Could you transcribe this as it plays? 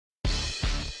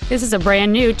This is a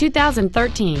brand new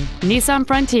 2013 Nissan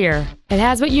Frontier. It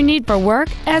has what you need for work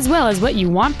as well as what you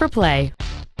want for play.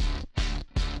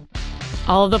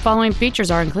 All of the following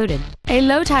features are included: a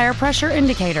low tire pressure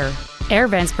indicator, air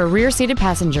vents for rear-seated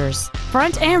passengers,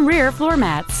 front and rear floor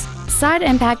mats, side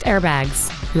impact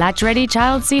airbags, latch-ready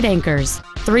child seat anchors,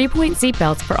 3-point seat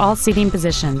belts for all seating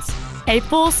positions, a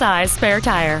full-size spare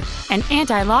tire, an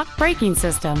anti-lock braking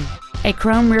system, a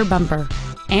chrome rear bumper,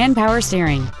 and power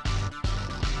steering.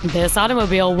 This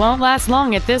automobile won't last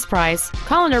long at this price.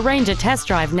 Call and arrange a test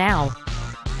drive now.